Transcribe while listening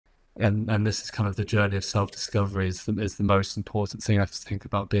and this is kind of the journey of self-discovery is the most important thing I think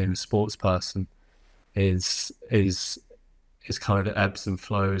about being a sports person is kind of the ebbs and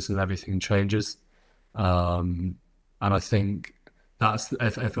flows and everything changes. And I think that's,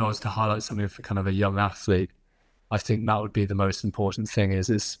 if I was to highlight something for kind of a young athlete, I think that would be the most important thing is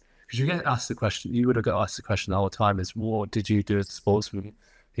because you get asked the question, you would have got asked the question the whole time is, what did you do as a sportsman?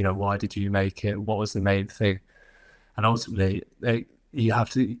 You know, why did you make it? What was the main thing? And ultimately, you have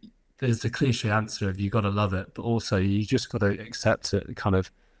to, there's the cliche answer of you got to love it, but also you just got to accept it. Kind of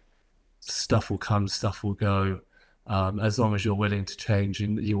stuff will come, stuff will go, as long as you're willing to change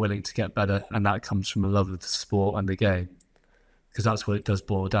and you're willing to get better. And that comes from a love of the sport and the game, because that's what it does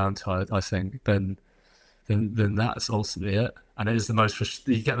boil down to, I think. Then that's ultimately it. And it is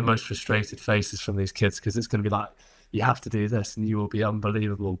you get the most frustrated faces from these kids, because it's going to be like, you have to do this and you will be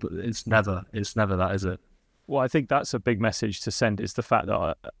unbelievable, but it's never that, is it? Well, I think that's a big message to send, is the fact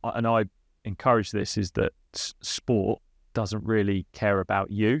that, I encourage this, is that sport doesn't really care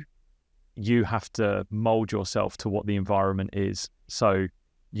about you. You have to mold yourself to what the environment is. So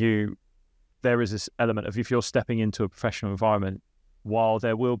there is this element of, if you're stepping into a professional environment, while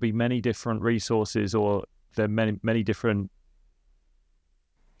there will be many different resources, or there are many different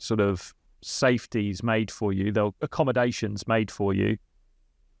sort of safeties made for you, there are accommodations made for you,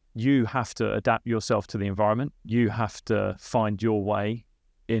 you have to adapt yourself to the environment. You have to find your way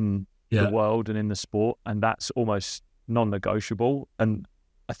in the world and in the sport, and that's almost non-negotiable. And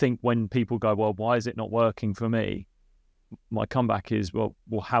I think when people go, well, why is it not working for me? My comeback is, well,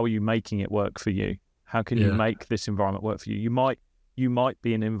 how are you making it work for you? How can you make this environment work for you? You might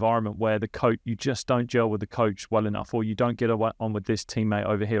be in an environment where the coach, you just don't gel with the coach well enough, or you don't get on with this teammate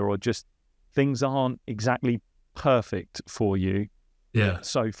over here, or just things aren't exactly perfect for you. Yeah.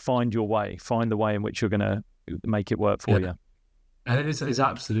 So find your way, find the way in which you're going to make it work for you. And it's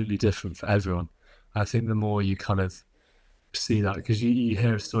absolutely different for everyone. I think the more you kind of see that, because you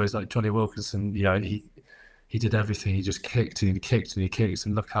hear stories like Johnny Wilkinson, you know, he did everything. He just kicked and he kicked and he kicked,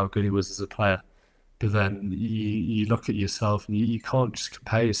 and look how good he was as a player. But then you look at yourself and you can't just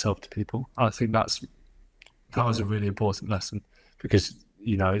compare yourself to people. I think that was a really important lesson, because,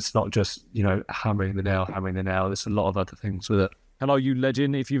 you know, it's not just, you know, hammering the nail. There's a lot of other things with it. Hello, you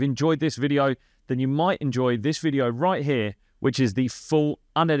legend. If you've enjoyed this video, then you might enjoy this video right here, which is the full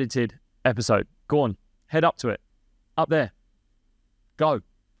unedited episode. Go on, head up to it. Up there. Go.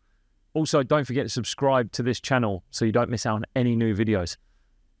 Also, don't forget to subscribe to this channel so you don't miss out on any new videos.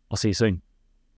 I'll see you soon.